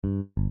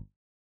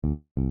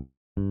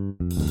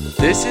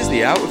This is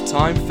the Out of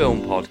Time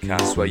Film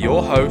Podcast, where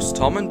your hosts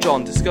Tom and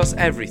John discuss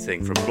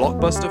everything from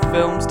blockbuster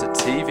films to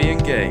TV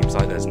and games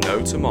like there's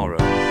no tomorrow.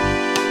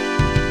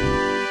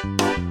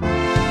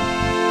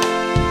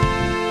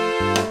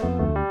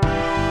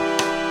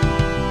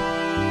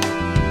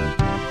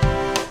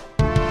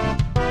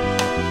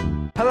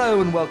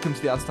 Hello and welcome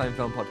to the Out of Time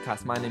Film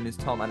Podcast. My name is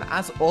Tom, and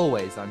as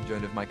always, I'm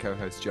joined with my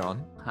co-host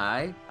John.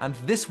 Hi. And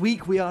this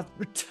week we are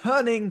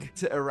returning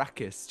to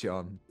Arrakis,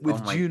 John,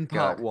 with Dune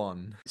Part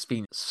 1. It's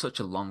been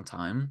such a long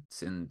time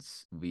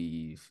since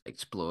we've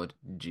explored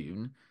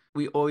Dune.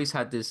 We always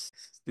had this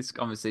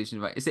conversation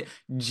about, is it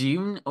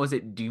Dune or is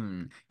it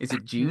Dune? Is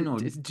it Dune or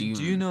Dune?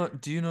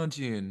 Dune or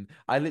Dune?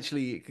 I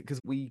literally, because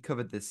we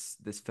covered this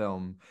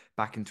film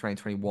back in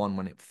 2021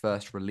 when it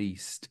first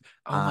released.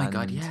 Oh my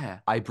God, yeah.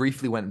 I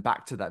briefly went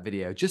back to that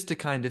video just to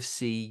kind of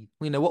see,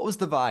 what was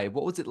the vibe?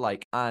 What was it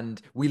like? And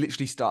we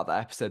literally start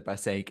that episode by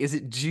saying, is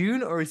it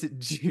Dune or is it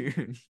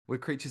Dune? We're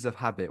creatures of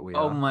habit, we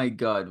are. Oh my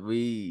God,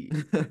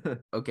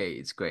 okay,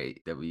 it's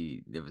great that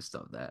we never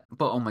stopped that.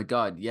 But oh my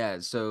God, yeah,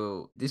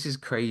 so this is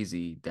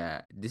crazy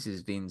that this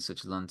has been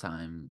such a long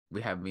time.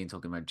 We haven't been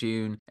talking about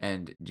Dune,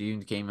 and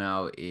Dune came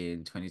out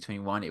in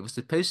 2021. It was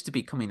supposed to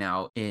be coming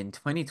out in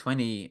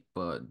 2020,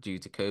 but due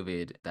to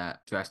COVID,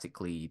 that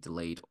drastically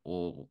delayed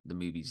all the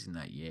movies in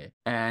that year.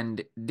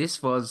 And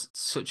this was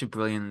such a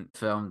brilliant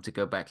film to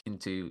go back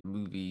into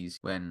movies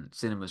when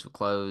cinemas were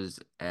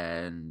closed,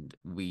 and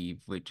we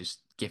were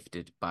just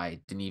gifted by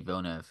Denis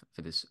Villeneuve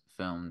for this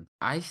film.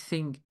 I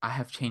think I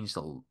have changed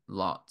a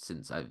lot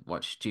since I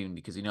watched Dune,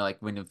 because like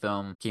when the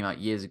film came out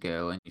years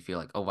ago and you feel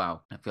like, oh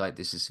wow, I feel like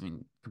this is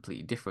something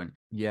completely different.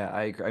 Yeah,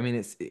 I agree. I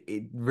mean,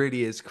 it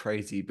really is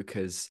crazy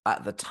because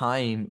at the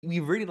time we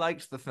really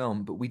liked the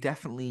film, but we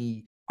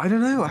definitely, I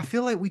don't know, I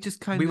feel like we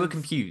just we were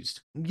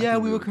confused. Yeah,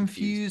 we were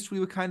confused. We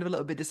were kind of a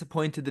little bit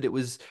disappointed that it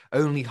was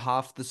only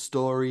half the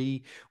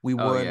story. We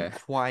weren't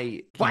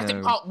quite. Why is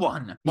it part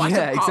one?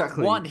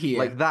 Exactly. One here?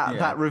 Like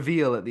that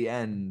reveal at the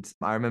end.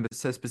 I remember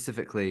so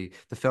specifically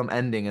the film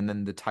ending and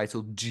then the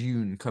title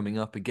Dune coming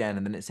up again,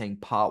 and then it saying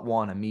part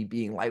 1, and me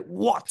being like,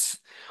 "What?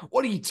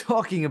 What are you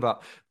talking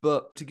about?"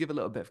 But to give a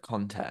little bit of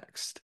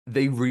context,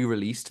 they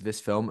re-released this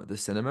film at the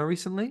cinema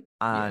recently,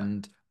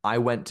 and I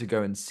went to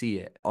go and see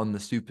it on the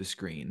super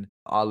screen.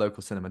 Our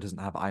local cinema doesn't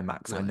have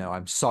IMAX. Really? I know.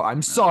 I'm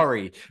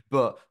sorry,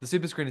 but the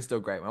super screen is still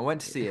great. I went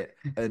to see it,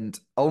 and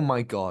oh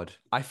my God,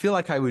 I feel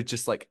like I was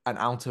just like an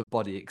out of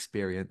body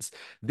experience.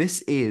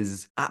 This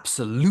is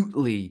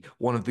absolutely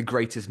one of the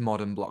greatest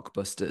modern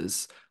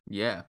blockbusters.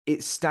 Yeah.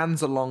 It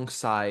stands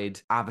alongside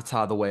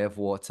Avatar: The Way of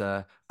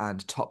Water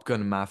and Top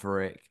Gun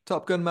Maverick,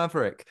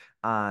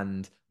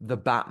 and The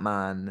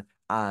Batman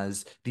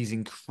as these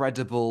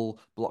incredible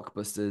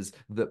blockbusters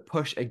that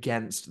push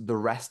against the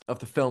rest of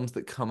the films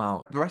that come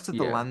out, the rest of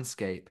the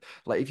landscape.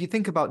 Like if you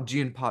think about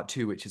Dune Part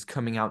 2, which is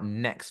coming out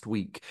next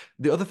week,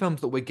 the other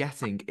films that we're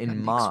getting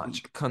in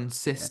March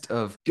consist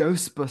of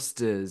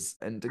Ghostbusters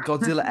and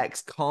Godzilla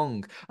X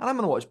Kong. And I'm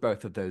going to watch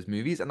both of those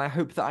movies, and I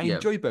hope that I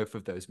enjoy both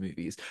of those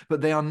movies. But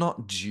they are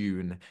not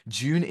Dune.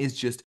 Dune is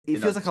just, it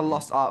feels like a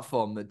lost art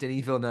form that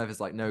Denis Villeneuve is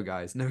like, no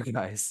guys,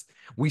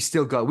 we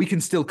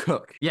can still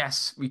cook.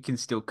 Yes, we can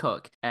still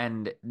cook.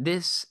 And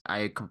this,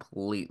 I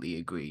completely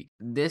agree.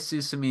 This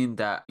is something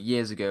that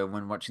years ago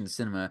when watching the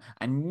cinema,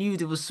 I knew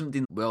there was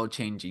something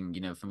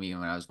world-changing, for me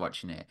when I was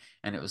watching it.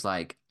 And it was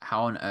like,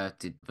 how on earth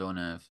did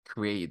Villeneuve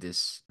create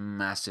this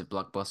massive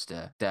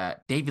blockbuster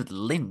that David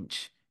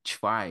Lynch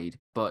tried,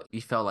 but he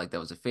felt like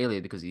that was a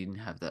failure because he didn't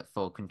have that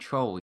full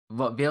control.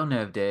 What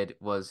Villeneuve did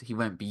was he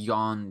went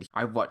beyond.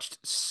 I watched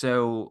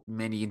so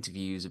many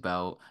interviews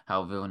about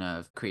how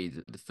Villeneuve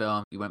created the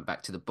film. He went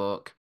back to the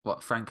book.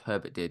 What Frank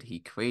Herbert did, he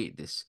created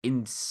this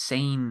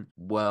insane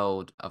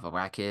world of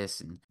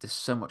Arrakis, and there's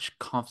so much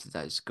conflict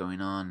that is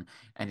going on,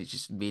 and it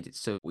just made it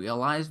so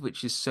realized,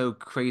 which is so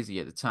crazy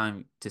at the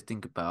time to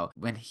think about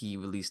when he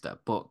released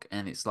that book.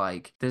 And it's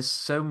like there's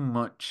so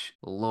much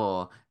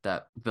lore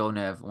that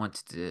Villeneuve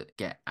wanted to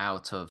get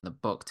out of the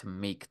book to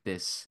make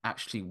this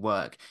actually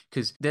work,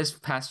 because there's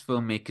past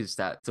filmmakers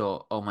that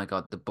thought, oh my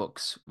God, the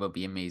books will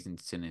be amazing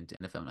to turn into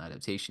a film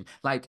adaptation.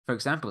 Like, for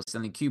example,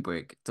 Stanley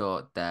Kubrick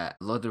thought that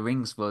Lord of the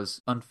Rings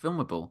was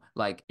unfilmable.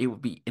 Like, it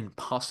would be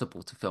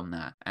impossible to film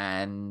that.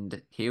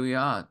 And here we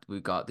are.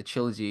 We've got the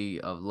trilogy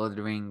of Lord of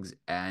the Rings,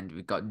 and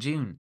we've got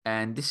Dune.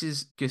 And this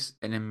is just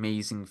an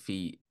amazing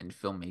feat in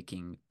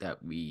filmmaking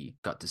that we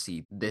got to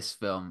see this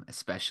film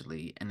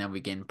especially. And then we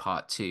get in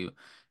part 2.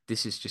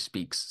 This just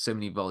speaks so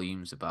many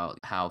volumes about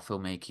how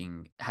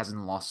filmmaking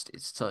hasn't lost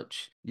its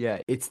touch. Yeah,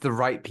 it's the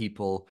right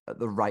people at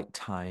the right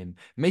time.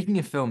 Making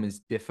a film is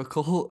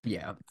difficult.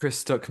 Yeah.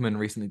 Chris Stuckman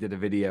recently did a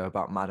video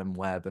about Madam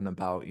Web and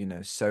about,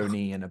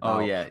 Sony and Oh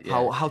about yeah,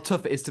 how yeah. how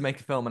tough it is to make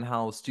a film and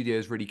how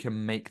studios really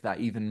can make that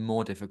even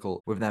more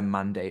difficult with their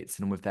mandates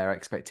and with their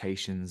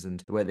expectations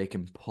and the way they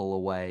can pull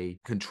away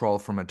control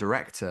from a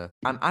director.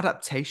 An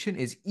adaptation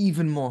is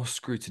even more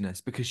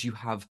scrutinous because you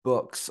have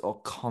books or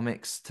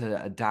comics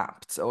to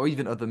adapt or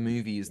even other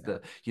movies Yeah.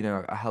 that,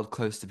 are held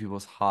close to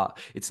people's heart.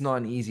 It's not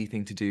an easy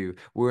thing to do.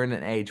 We're in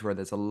an age where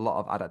there's a lot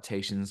of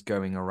adaptations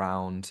going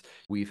around.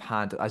 We've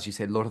had, as you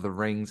say, Lord of the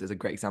Rings is a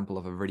great example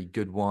of a really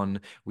good one.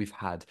 We've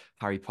had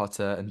Harry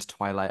Potter and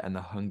Twilight and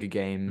the Hunger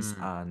Games.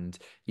 Mm. And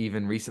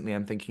even recently,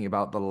 I'm thinking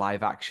about the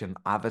live action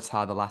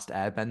Avatar: The Last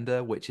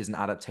Airbender, which is an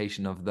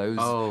adaptation of those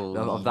Oh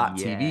of that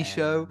TV yeah.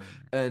 show.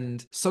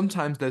 And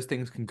sometimes those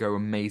things can go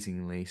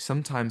amazingly.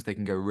 Sometimes they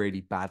can go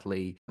really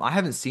badly. I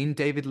haven't seen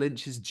David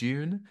Lynch's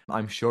Dune.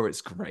 I'm sure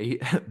it's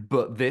great,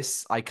 but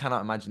this, I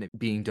cannot imagine it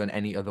being done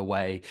any other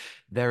way.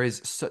 There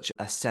is such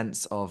a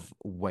sense of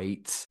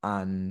weight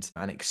and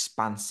an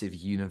expansive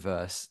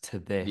universe to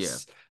Yeah.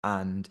 this.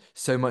 And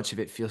so much of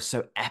it feels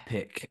so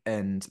epic.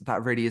 And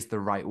that really is the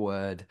right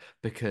word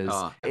because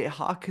Oh, it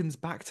harkens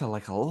back to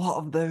like a lot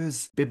of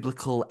those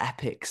biblical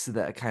epics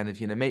that are kind of,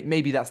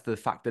 maybe that's the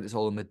fact that it's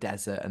all in the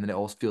desert and then it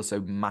all feels so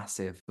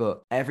massive,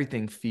 but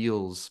everything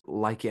feels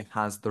like it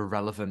has the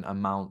relevant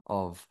amount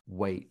of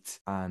weight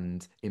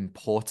and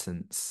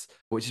importance,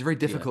 which is very yeah.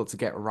 difficult to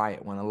get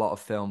right when a lot of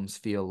films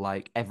feel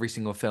like every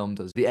single film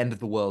does the end of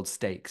the world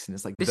stakes and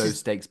it's like This those is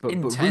stakes, but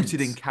rooted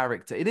in intense.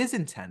 character. It is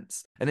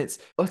intense and it's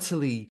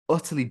utterly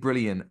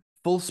brilliant.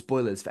 Full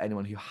spoilers for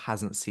anyone who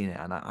hasn't seen it,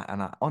 and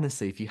I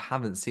honestly, if you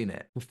haven't seen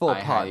it before I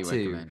part highly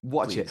two, recommend.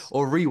 watch it Please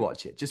or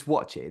rewatch it. Just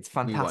watch it; it's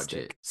rewatch it.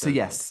 fantastic. So So good.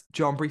 yes,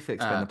 John, briefly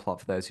explain Uh, the plot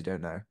for those who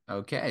don't know.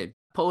 okay.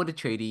 Paul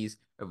Atreides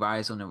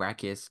arrives on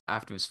Arrakis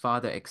after his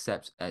father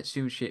accepts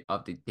stewardship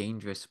of the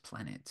dangerous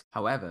planet.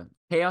 However,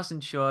 chaos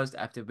ensures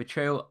after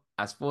betrayal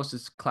as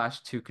forces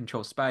clash to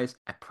control spies,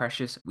 a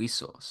precious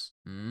resource.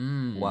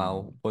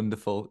 Wow,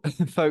 wonderful,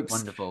 folks.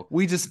 Wonderful.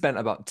 We just spent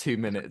about 2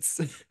 minutes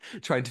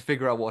trying to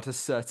figure out what a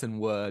certain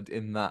word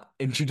in that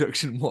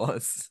introduction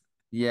was.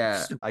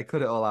 Yeah. I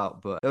cut it all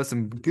out, but there was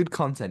some good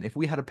content. If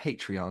we had a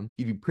Patreon,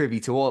 you'd be privy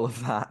to all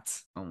of that.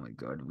 Oh my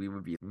God, we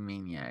would be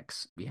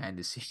maniacs behind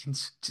the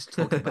scenes just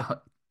talking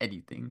about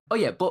anything. Oh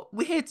yeah, but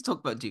we're here to talk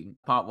about Dune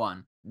Part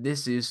 1.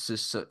 This is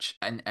just such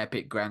an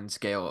epic grand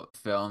scale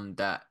film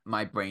that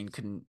my brain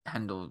couldn't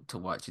handle to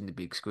watch in the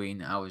big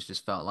screen. I was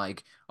just felt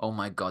like, oh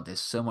my God,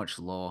 there's so much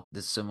lore,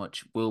 there's so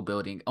much world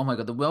building. Oh my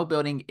God, the world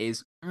building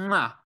is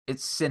mwah,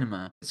 it's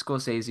cinema.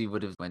 Scorsese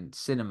would have went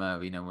cinema,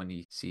 when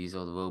he sees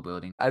all the world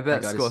building. I My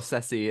bet God, it's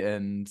Scorsese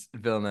and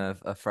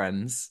Villeneuve are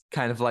friends,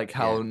 kind of like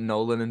how yeah.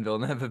 Nolan and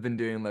Villeneuve have been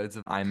doing loads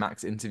of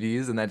IMAX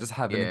interviews and they're just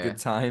having a Yeah. good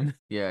time.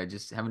 Yeah,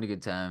 just having a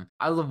good time.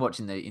 I love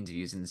watching the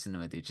interviews in the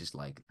cinema. They just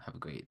like have a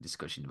great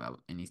discussion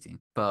about anything.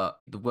 But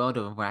the world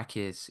of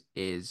Arrakis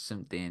is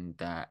something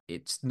that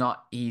it's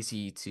not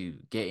easy to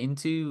get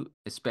into,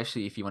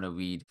 especially if you want to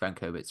read Frank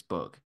Herbert's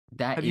book.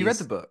 That Have you read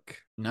the is book?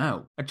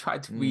 no. I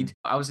tried to Mm. read.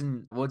 I was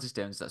in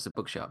Waterstones, that's a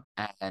bookshop,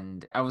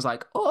 and I was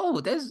like, "Oh,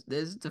 there's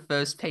the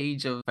first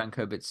page of Frank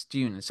Herbert's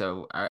Dune."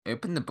 So I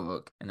opened the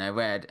book and I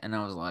read, and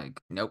I was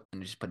like, "Nope,"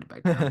 and just put it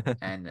back down.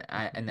 And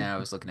then I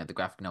was looking at the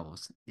graphic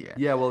novels. Yeah.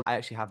 Yeah, well, I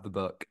actually have the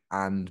book,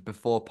 and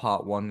before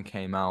part one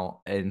came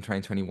out in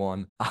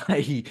 2021,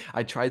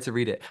 I tried to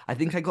read it. I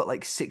think I got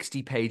like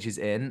 60 pages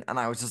in, and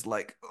I was just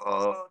like,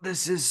 "Oh,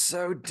 this is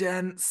so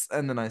dense,"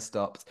 and then I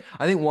stopped.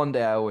 I think one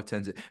day I will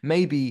return to it.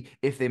 Maybe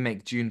if they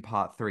make June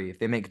Part 3, if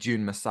they make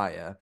June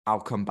Messiah, I'll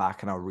come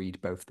back and I'll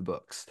read both the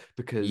books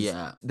because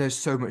Yeah. there's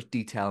so much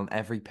detail on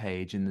every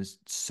page and there's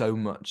so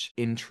much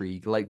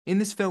intrigue. Like in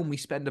this film, we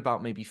spend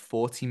about maybe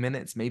 40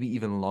 minutes, maybe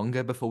even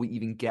longer before we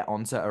even get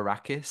onto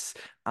Arrakis.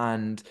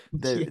 And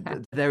Yeah.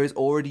 there is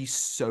already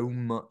so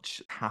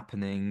much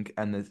happening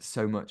and there's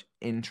so much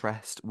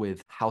interest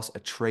with House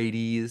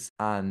Atreides.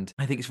 And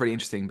I think it's really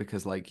interesting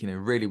because, like,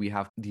 really we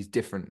have these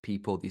different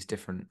people, these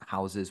different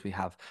houses. We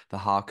have the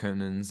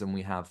Harkonnens and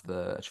we have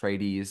the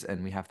Atreides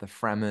and we have the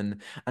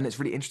Fremen. And it's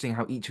really interesting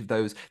how each of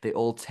those, they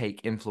all take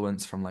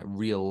influence from like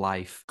real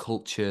life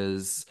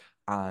cultures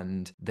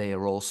and they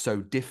are all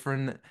so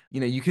different.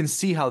 You can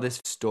see how this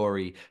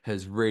story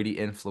has really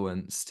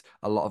influenced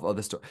a lot of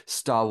other stories.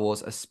 Star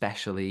Wars,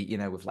 especially,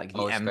 with like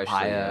Oh, the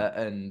especially, yeah. Empire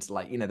and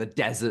like, the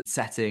desert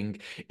setting.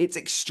 It's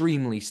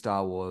extremely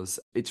Star Wars.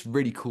 It's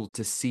really cool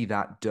to see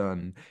that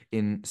done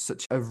in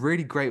such a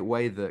really great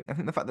way that I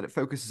think the fact that it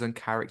focuses on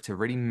character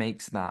really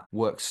makes that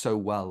work so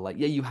well. Like,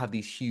 yeah, you have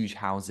these huge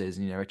houses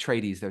and,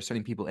 Atreides, there's so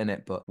many people in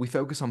it, but we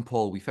focus on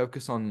Paul, we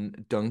focus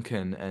on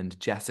Duncan and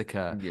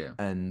Jessica Yeah.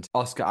 and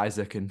Oscar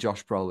Isaac and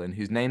Josh Brolin,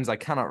 whose names I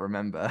cannot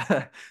remember.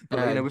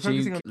 But we're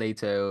focusing Duke, on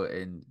Leto,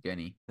 and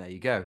Gunny. there you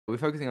go. We're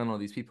focusing on all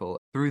these people.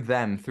 through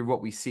them, through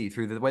what we see,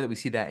 through the way that we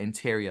see their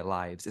interior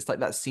lives. It's like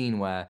that scene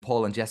where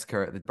Paul and Jessica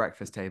are at the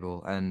breakfast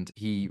table and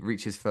he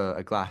reaches for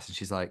a glass and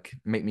she's like,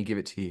 make me give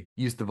it to you.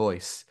 Use the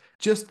voice.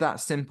 Just that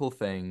simple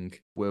thing.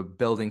 We're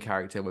building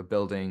character, we're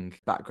building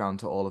background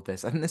to all of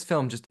this. I think this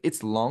film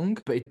it's long,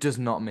 but it does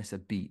not miss a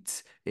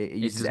beat. It It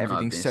uses does not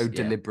everything so miss,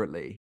 yeah.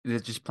 deliberately. They're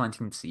just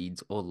planting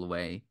seeds all the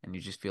way, and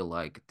you just feel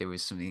like there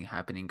is something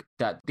happening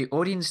that the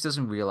audience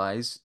doesn't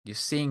realize. You're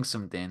seeing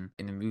something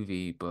in the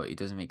movie, but it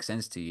doesn't make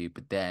sense to you.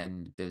 But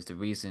then there's the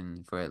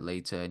reason for it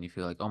later, and you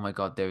feel like, oh my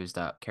God, there is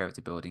that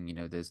character building.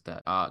 There's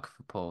that arc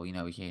for Paul.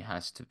 He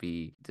has to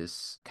be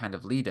this kind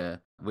of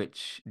leader,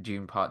 which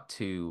Dune Part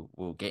 2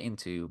 will get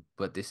into.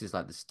 But this is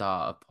like the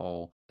start of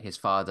Paul. His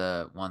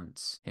father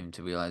wants him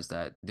to realize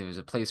that there is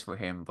a place for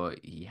him, but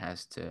he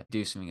has to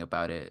do something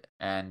about it.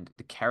 And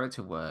the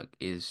character work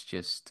is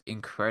just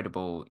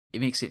incredible.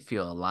 It makes it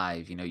feel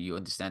alive. You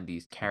understand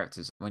these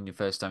characters. When the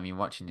first time you're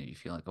watching it, you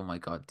feel like, oh my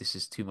God, this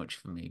is too much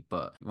for me.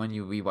 But when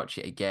you rewatch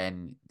it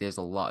again, there's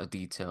a lot of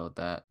detail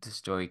that the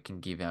story can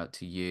give out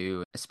to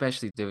you.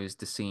 Especially there is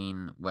the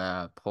scene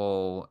where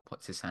Paul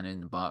puts his hand in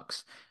the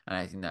box. And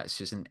I think that's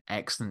just an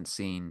excellent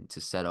scene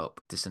to set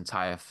up this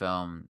entire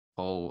film.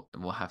 Paul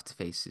will have to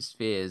face his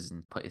fears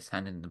and put his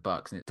hand in the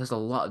box. And there's a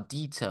lot of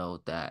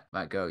detail that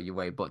might go your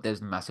way, but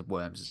there's massive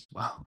worms as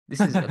well.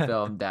 This is a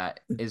film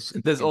that is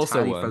There's also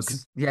entirely worms.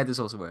 focused. Yeah, there's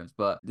also worms,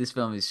 but this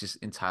film is just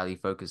entirely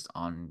focused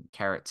on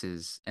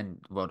characters and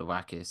World of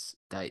Arrakis.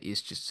 That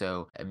is just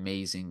so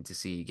amazing to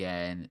see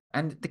again.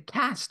 And the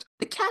cast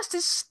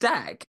is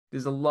stacked.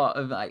 There's a lot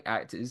of like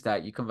actors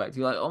that you come back to,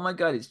 you're like, oh my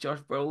God, it's Josh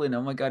Brolin.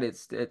 Oh my God,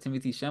 it's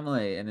Timothy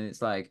Chalamet. And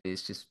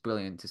it's just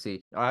brilliant to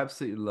see. I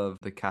absolutely love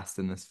the cast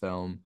in this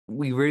film.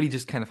 We really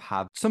just kind of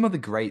have some of the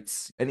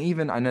greats. And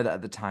even I know that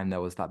at the time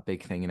there was that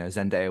big thing,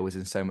 Zendaya was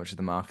in so much of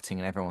the marketing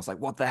and everyone was like,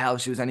 what the hell?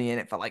 She was only in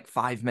it for like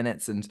 5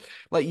 minutes. And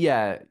like,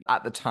 yeah,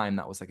 at the time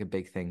that was like a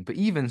big thing. But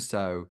even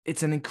so,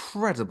 it's an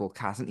incredible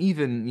cast. And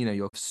even,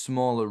 your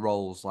smaller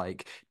roles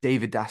like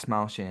David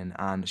Dastmalchian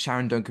and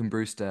Sharon Duncan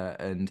Brewster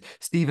and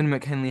Stephen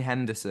McKinley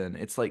Henderson.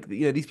 It's like,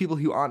 these people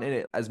who aren't in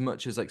it as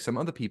much as like some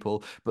other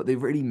people, but they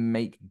really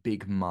make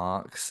big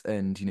marks.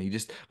 And, you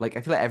just like,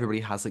 I feel like everybody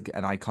has like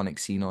an iconic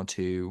scene or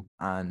two,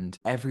 and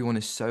everyone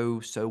is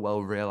so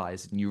well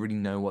realized, and you really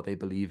know what they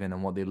believe in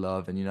and what they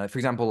love. And for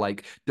example,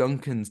 like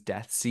Duncan's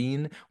death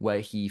scene where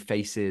he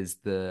faces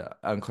the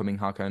oncoming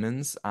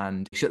Harkonnens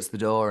and shuts the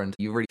door, and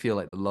you really feel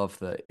like the love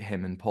that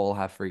him and Paul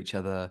have for each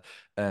other.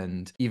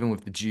 And even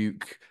with the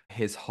Duke,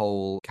 his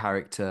whole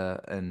character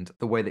and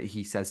the way that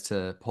he says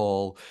to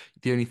Paul,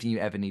 the only thing you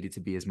ever needed to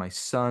be is my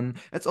son.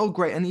 It's all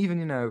great. And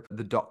even,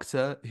 the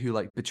doctor who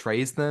like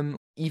betrays them,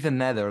 even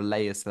there are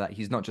layers to that.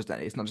 It's not just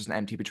an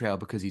empty betrayal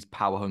because he's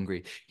power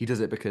hungry. He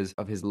does it because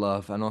of his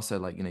love. And also,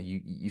 like,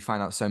 you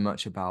find out so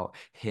much about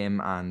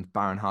him and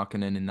Baron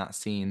Harkonnen in that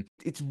scene.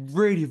 It's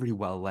really, really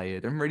well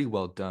layered and really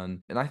well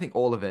done. And I think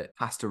all of it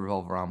has to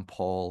revolve around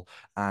Paul.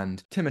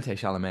 And Timothée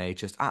Chalamet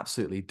just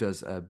absolutely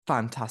does a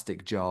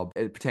fantastic job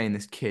at portraying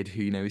this kid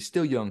who, is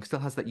still young, still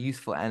has that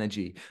youthful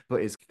energy,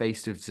 but is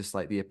faced with just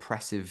like the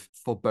oppressive,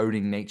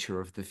 foreboding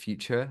nature of the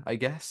future, I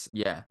guess.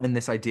 Yeah. And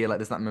this idea, like,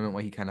 there's that moment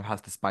where he kind of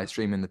has the spice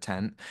dream in the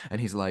tent and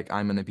he's like,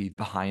 I'm going to be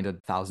behind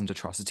 1,000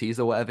 atrocities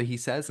or whatever he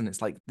says. And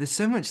it's like, there's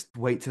so much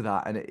weight to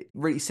that. And it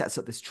really sets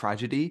up this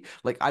tragedy.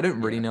 Like, I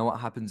don't really know what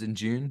happens in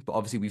Dune, but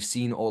obviously we've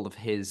seen all of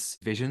his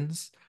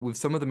visions. With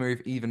some of them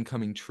even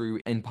coming true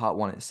in part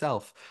one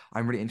itself,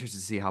 I'm really interested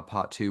to see how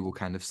part two will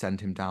kind of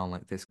send him down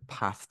like this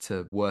path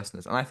to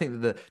worseness. And I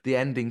think that the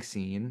ending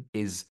scene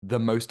is the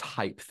most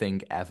hype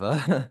thing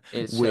ever.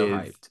 It's so with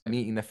hyped.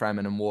 meeting the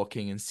Fremen and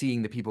walking and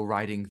seeing the people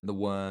riding the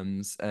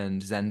worms and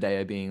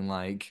Zendaya being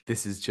like,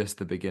 this is just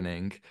the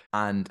beginning.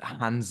 And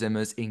Hans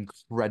Zimmer's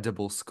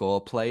incredible score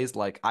plays.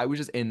 Like, I was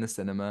just in the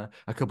cinema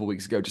a couple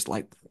weeks ago, just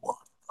like, what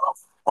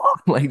the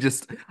fuck? Like,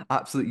 just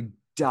absolutely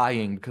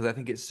dying because I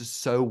think it's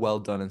just so well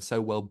done and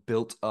so well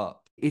built up.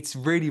 It's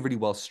really, really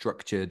well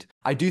structured.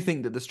 I do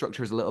think that the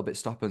structure is a little bit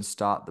stop and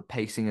start. The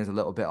pacing is a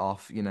little bit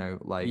off,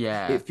 like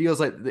Yeah. it feels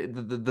like the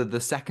end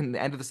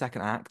of the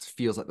second act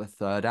feels like the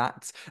third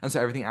act. And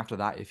so everything after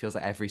that, it feels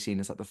like every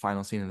scene is like the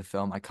final scene of the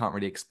film. I can't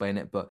really explain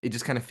it, but it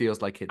just kind of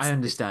feels like I it's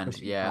understand.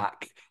 pushing Yeah.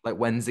 back. Like,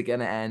 when's it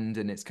gonna end?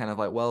 And it's kind of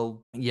like,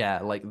 well,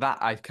 yeah, like that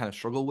I kind of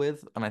struggle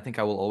with, and I think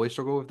I will always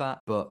struggle with that.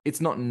 But it's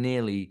not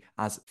nearly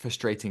as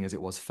frustrating as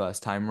it was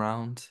first time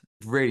round.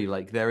 Really,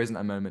 like, there isn't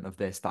a moment of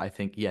this that I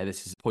think, yeah,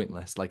 this is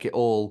pointless. Like, it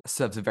all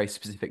serves a very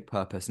specific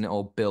purpose and it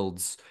all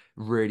builds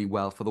really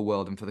well for the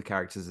world and for the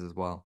characters as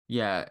well.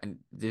 Yeah, and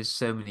there's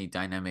so many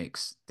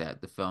dynamics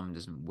that the film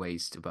doesn't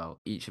waste about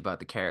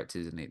the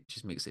characters, and it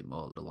just makes it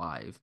more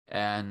alive.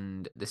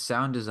 And the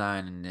sound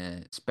design and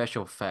the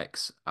special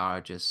effects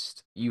are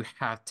just, you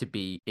have to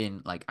be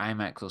in like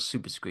IMAX or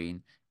super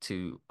screen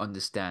to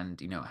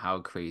understand, how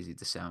crazy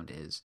the sound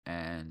is.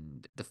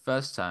 And the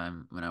first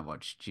time when I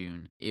watched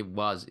Dune, it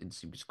was in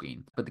super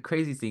screen. But the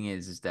crazy thing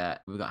is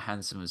that we've got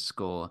Hans Zimmer's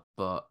score,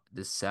 but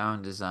the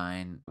sound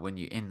design when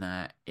you're in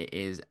there, it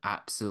is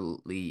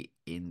absolutely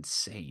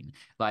insane.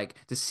 Like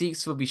the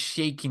seats will be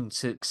shaking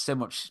to so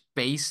much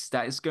space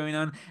that is going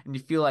on, and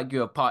you feel like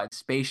you're a part of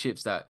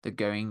spaceships that they're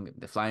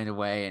flying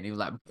away, and you're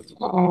like,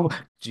 oh,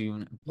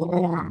 June,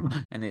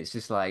 and it's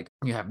just like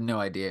you have no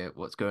idea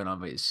what's going on,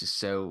 but it's just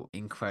so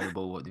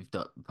incredible what they've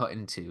put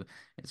into it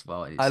as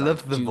well. I It's like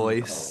love the June,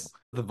 voice.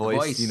 The the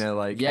voice, voice,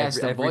 like yes,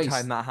 the every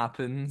time voice. that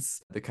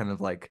happens, they kind of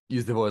like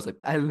use the voice. Like,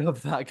 I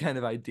love that kind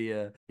of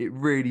idea. It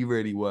really,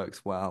 really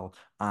works well.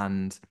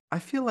 And I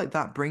feel like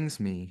that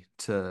brings me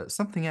to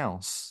something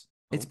else.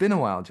 It's Oh, been a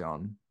while,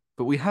 John,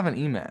 but we have an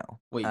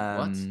email. wait,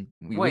 what?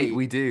 We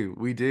Wait, do.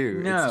 We do.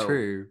 It's no,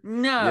 true. Yeah.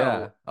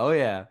 no, Oh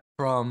yeah.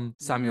 From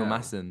Samuel no.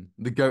 Masson,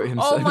 the goat Oh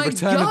himself, the my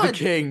return of the God.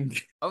 king.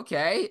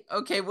 Okay.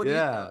 What do you?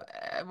 Yeah.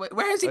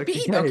 Where has he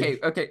been? Okay.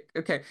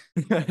 Okay.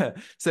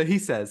 So he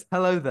says,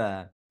 "Hello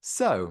there.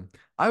 So,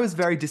 I was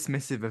very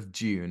dismissive of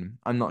Dune.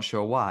 I'm not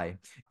sure why.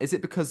 Is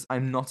it because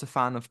I'm not a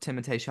fan of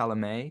Timothée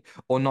Chalamet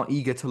or not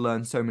eager to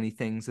learn so many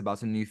things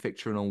about a new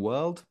fictional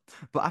world?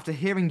 But after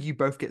hearing you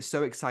both get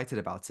so excited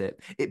about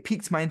it, it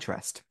piqued my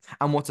interest.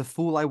 And what a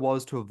fool I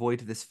was to avoid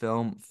this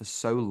film for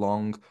so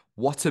long.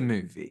 What a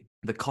movie.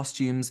 The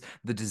costumes,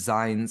 the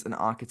designs, and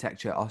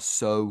architecture are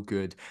so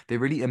good. They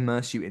really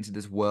immerse you into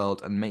this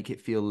world and make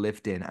it feel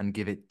lived in and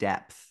give it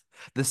depth.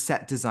 The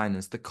set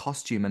designers, the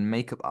costume and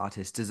makeup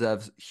artist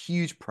deserves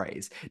huge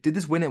praise. Did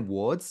this win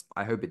awards?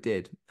 I hope it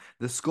did.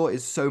 The score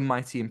is so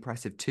mighty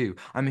impressive too.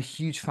 I'm a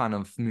huge fan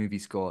of movie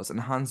scores, and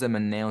Hans Zimmer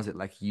nails it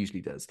like he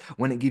usually does.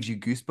 When it gives you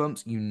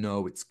goosebumps, you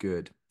know it's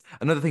good.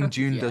 Another thing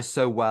Dune does Yes.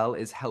 so well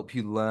is help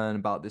you learn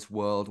about this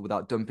world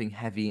without dumping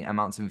heavy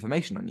amounts of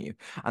information on you.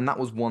 And that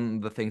was one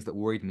of the things that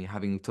worried me,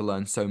 having to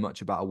learn so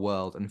much about a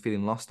world and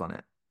feeling lost on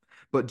it.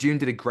 But June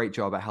did a great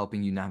job at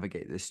helping you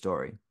navigate this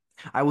story.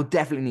 I will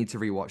definitely need to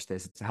rewatch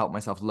this to help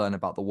myself learn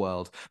about the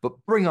world. But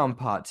bring on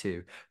part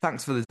two.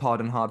 Thanks for the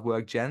pod and hard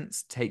work,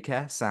 gents. Take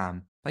care,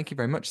 Sam. Thank you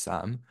very much,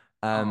 Sam.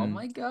 Oh Um,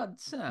 my God,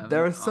 there Sam.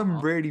 are some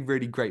Oh, really,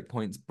 really great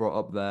points brought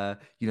up there.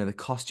 The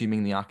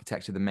costuming, the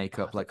architecture, the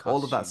makeup, the like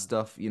all of that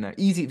costume. stuff,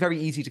 easy, very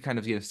easy to kind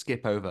of,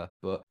 skip over,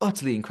 but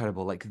utterly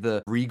incredible. Like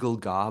the regal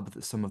garb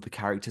that some of the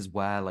characters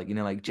wear, like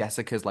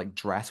Jessica's like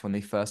dress when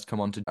they first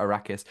come onto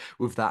Arrakis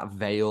with that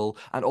veil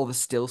and all the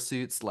still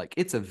suits. Like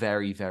it's a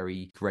very,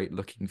 very great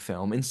looking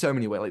film in so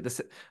many ways. Like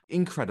this,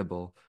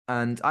 incredible.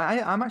 And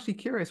I'm actually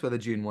curious whether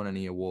Dune won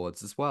any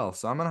awards as well.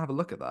 So I'm gonna have a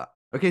look at that.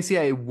 Okay, so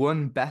yeah, it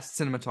won Best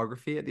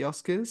Cinematography at the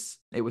Oscars.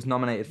 It was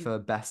nominated for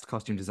Best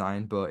Costume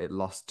Design, but it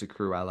lost to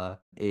Cruella.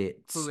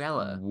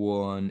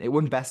 Cruella. It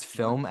won Best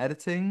Film What?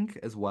 Editing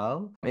as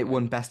well. It Okay.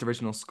 won Best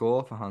Original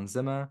Score for Hans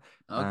Zimmer.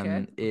 It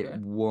Okay.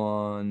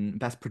 won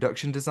Best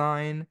Production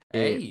Design.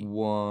 It Hey.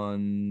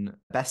 won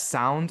Best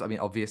Sound. I mean,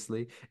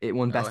 obviously, it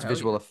won Oh, Best hell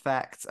Visual yeah.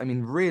 Effects. I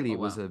mean, really, Oh, it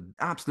was wow. an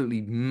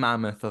absolutely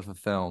mammoth of a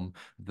film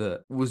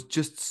that was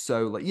just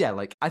so like, yeah,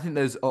 like I think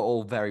those are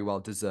all very well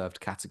deserved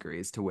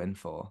categories to win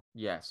for.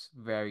 Yes,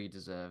 very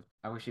deserved.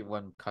 I wish it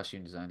won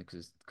costume design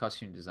because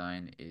costume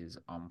design is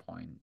on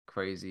point.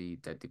 Crazy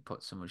that they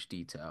put so much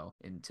detail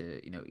into,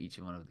 each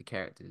one of the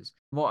characters.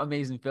 What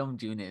amazing film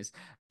Dune is.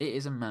 It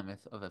is a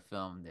mammoth of a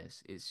film,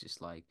 this. It's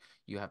just like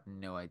you have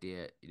no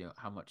idea,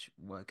 how much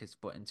work is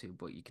put into,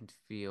 but you can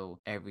feel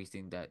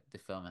everything that the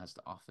film has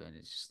to offer, and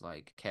it's just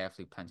like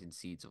carefully planting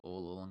seeds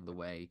all along the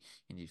way,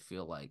 and you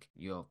feel like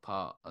you're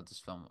part of this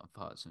film, a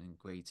part of something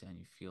greater, and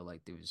you feel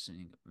like there is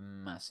something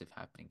massive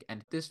happening.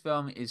 And this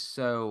film is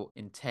so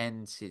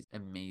intense, it's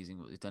amazing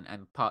what they've done,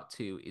 and part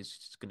two is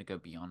just going to go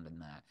beyond than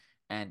that.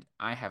 And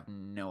I have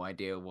no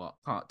idea what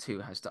part two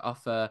has to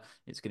offer.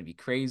 It's going to be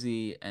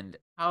crazy. And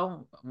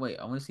wait,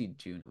 I want to see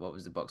June. What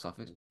was the box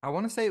office? I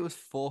want to say it was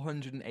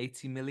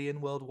 480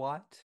 million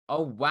worldwide.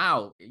 Oh,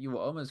 wow. You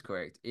were almost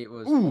correct. It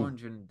was Ooh.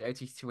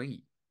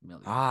 433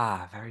 million.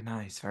 Ah, very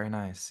nice, very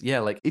nice.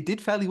 Yeah, like it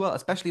did fairly well,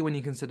 especially when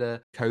you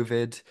consider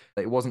COVID.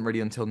 It wasn't really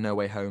until No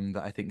Way Home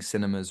that I think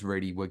cinemas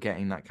really were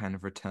getting that kind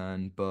of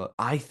return. But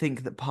I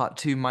think that part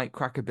two might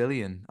crack a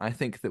billion. I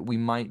think that we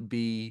might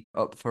be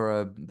up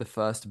for the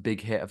first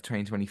big hit of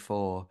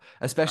 2024,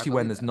 I especially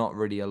when believe there's that. not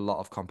really a lot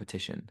of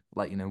competition.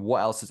 Like, what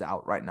else is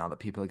out right now that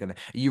people are gonna?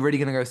 Are you really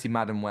gonna go see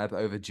Madam Web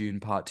over June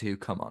part two?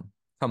 Come on,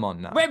 come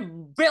on now. We're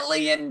 $1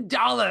 billion.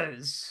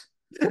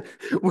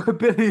 We're $1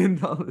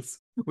 billion.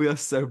 We are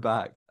so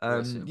back. We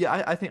are so Yeah,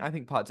 back. I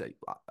think part two.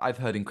 I've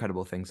heard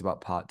incredible things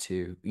about part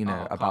two. Oh,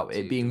 About part it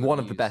two, the being one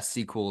of the reviews. best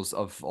sequels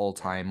of all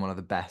time, one of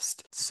the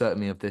best,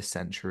 certainly of this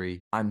century.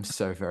 I'm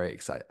so very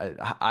excited.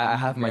 I I'm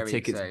have my very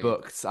tickets excited.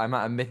 booked. I'm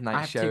at a I midnight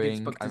have tickets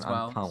showing. booked as I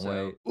well, can't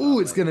wait. so Ooh,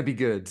 can't it's gonna wait. be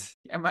good.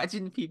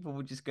 Imagine people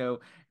would just go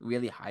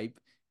really hype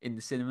in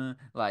the cinema,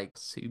 like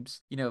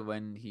Soups.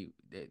 When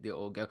they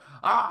all go,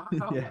 oh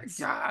my Yes.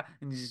 God,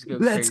 and just go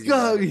Let's crazy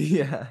go. about it.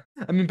 Yeah.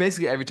 I mean,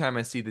 basically every time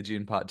I see the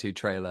June Part 2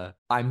 trailer,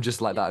 I'm just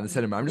like that in the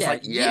cinema. I'm just Yeah,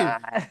 like,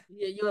 yeah.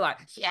 you're like,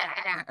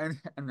 yeah,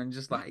 and then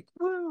just like,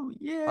 woo, I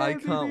yeah,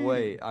 can't baby.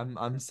 wait.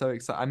 I'm so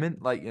excited. I'm in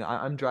like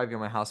I'm driving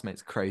my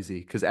housemates crazy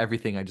because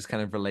everything I just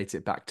kind of relate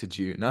it back to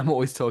June. I'm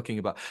always talking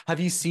about. Have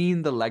you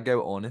seen the Lego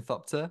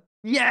Ornithopter?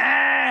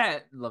 Yes! yeah,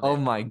 love Oh it.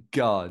 my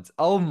God.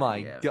 Oh my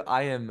Yeah. God.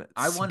 I am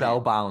I want it.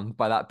 spellbound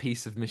by that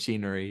piece of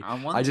machinery. I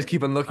I want just it.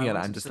 keep on looking I at it.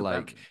 want I'm it just so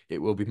like, badly. it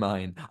will be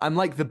mine. I'm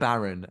like the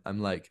Baron. I'm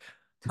like,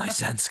 my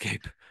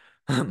Sandscape,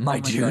 Oh my my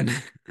Dune,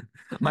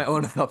 god. my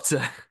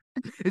Ornithopter.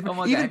 Oh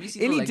my god. Even Have you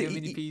seen the any Lego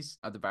mini piece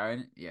of the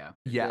Baron? Yeah.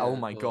 yeah, oh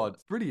my God,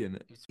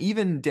 brilliant.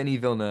 Even Denis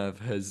Villeneuve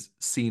has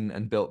seen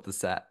and built the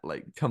set.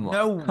 Like, come on,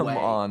 No come way.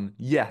 on. Did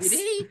Yes.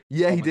 he?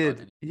 Yeah, Oh he my god.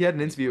 did. He had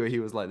an I need to interview where watch he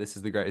it. was like, "This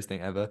is the greatest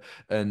thing ever,"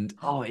 and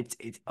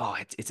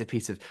it's a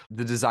piece of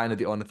the design of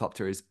the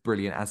ornithopter is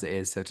brilliant as it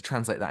is. So to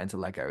translate that into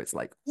Lego, it's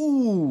like,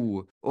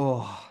 ooh,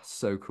 oh,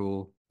 so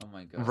cool. Oh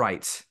my god.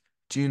 Right,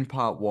 June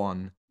Part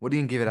One. What do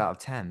you give it out of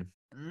 10?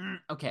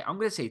 Okay, I'm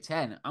gonna say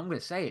 10. I'm gonna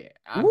say it.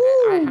 I have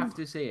Woo!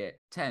 to say it.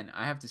 10.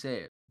 I have to say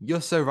it.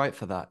 You're so right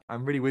for that.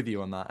 I'm really with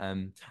you on that.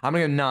 I'm gonna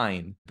go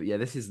 9. But yeah,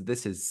 this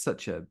is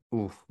such a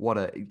oof, what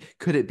a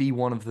could it be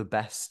one of the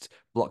best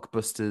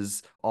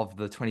blockbusters of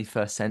the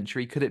 21st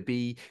century?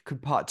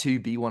 Could part 2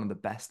 be one of the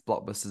best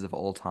blockbusters of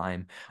all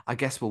time? I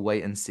guess we'll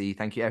wait and see.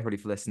 Thank you everybody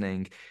for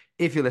listening.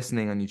 If you're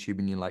listening on YouTube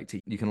and you liked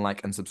it, you can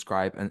like and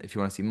subscribe. And if you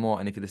want to see more,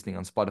 and if you're listening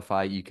on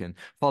Spotify, you can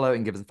follow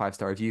and give us a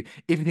 5-star review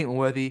if you think we're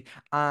worthy.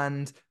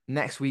 And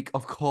next week,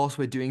 of course,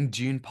 we're doing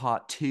Dune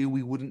Part 2.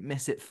 We wouldn't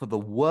miss it for the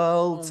Oh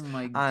world.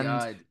 my And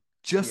god.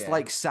 just Yeah.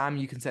 like Sam,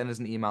 you can send us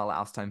an email at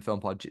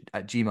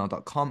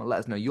outstimefilmpod@gmail.com. Let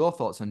us know your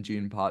thoughts on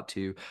Dune Part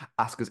 2.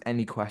 Ask us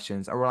any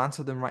questions, and we'll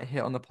answer them right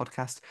here on the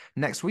podcast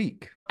next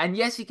week. And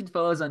yes, you can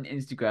follow us on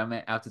Instagram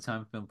at Out of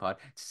Time Film Pod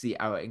to see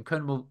our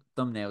incredible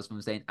thumbnails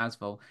from Zane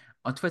Asphalt.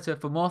 On Twitter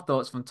for more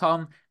thoughts from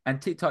Tom,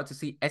 and TikTok to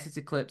see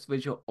edited clips,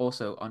 which are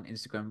also on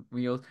Instagram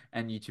Reels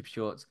and YouTube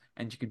Shorts.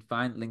 And you can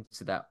find links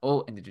to that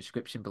all in the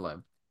description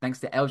below. Thanks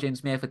to L.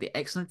 James Mayer for the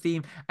excellent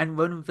theme and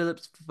Ronan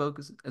Phillips for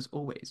focus as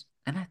always.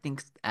 And I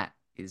think that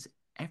is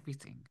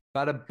everything.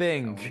 Bada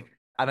bing.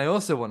 And I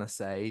also want to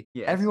say,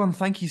 Yes. everyone,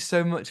 thank you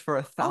so much for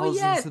Oh 1,000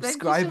 yeah, thank you so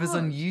subscribers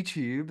on much.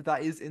 YouTube.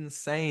 That is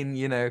insane.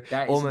 That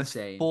is Almost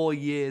insane. 4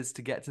 years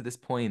to get to this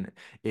point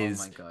Oh my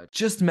is god.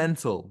 just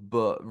mental,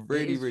 but It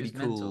really, is really just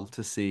cool mental.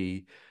 to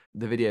see.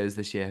 The videos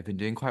this year have been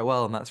doing quite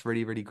well, and that's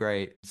really, really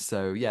great.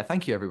 So yeah,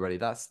 thank you everybody.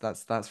 That's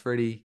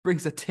really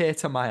brings a tear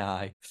to my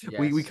eye.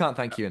 We Yes. can't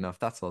thank you enough.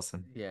 That's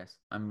awesome. Yes,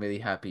 I'm really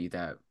happy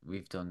that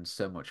we've done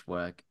so much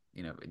work,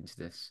 into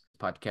this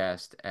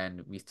podcast,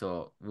 and we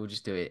thought we'll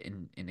just do it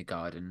in the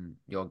garden,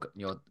 your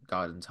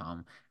garden,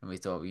 Tom, and we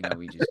thought,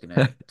 we're just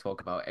gonna talk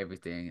about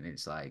everything, and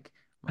it's like,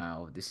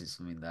 wow, this is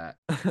something that,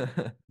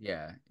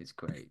 yeah, it's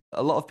great.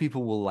 A lot of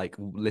people will like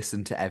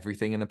listen to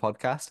everything in a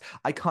podcast.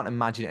 I can't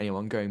imagine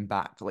anyone going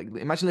back. Like,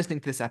 imagine listening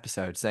to this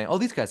episode saying, "Oh,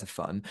 these guys are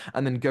fun,"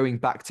 and then going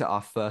back to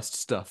our first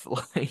stuff.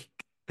 Like,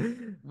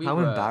 We how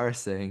were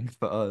embarrassing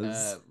for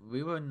us.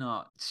 we were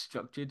not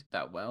structured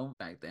that well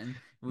back then.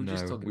 We were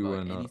just No, talking we about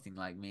were not. anything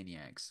like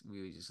maniacs.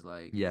 We were just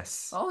like,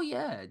 Yes. oh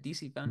yeah,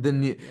 DC The fandom,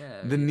 new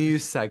yeah, the yeah.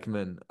 news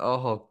segment.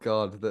 Oh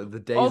God, the Oh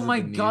days of my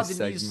the God, news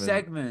the new segment.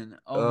 segment.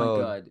 Oh my Oh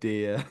God.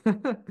 dear.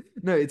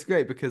 No, it's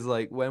great because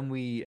like when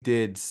we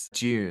did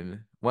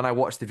June, when I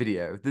watched the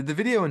video, the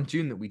video on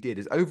June that we did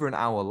is over an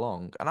hour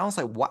long. And I was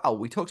like, wow,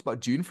 we talked about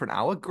June for an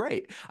hour?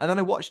 Great. And then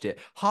I watched it.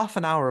 Half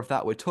an hour of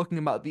that, we're talking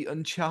about the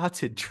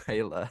Uncharted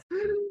trailer.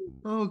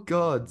 Oh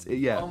God.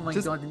 Yeah, Oh my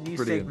just God, the new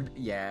brilliant. segment.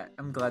 Yeah,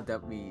 I'm glad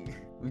that we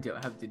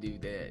don't have to do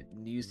the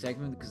new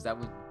segment because that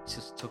would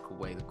just took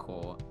away the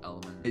core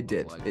element It of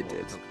did. like It what we're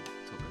did.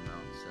 talking about.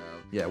 So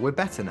Yeah, we're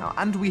better now.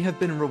 And we have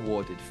been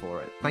rewarded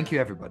for it. Thank you,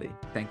 everybody.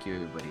 thank you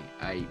everybody.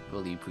 I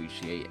really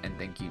appreciate, and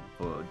thank you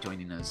for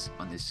joining us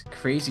on this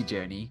crazy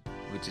journey.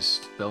 We're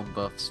just film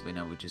buffs, we're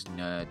just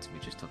nerds, we're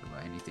just talking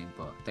about anything,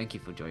 but thank you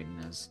for joining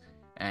us.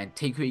 And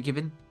take what you're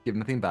given. Give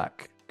nothing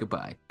back.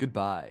 Goodbye.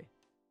 Goodbye.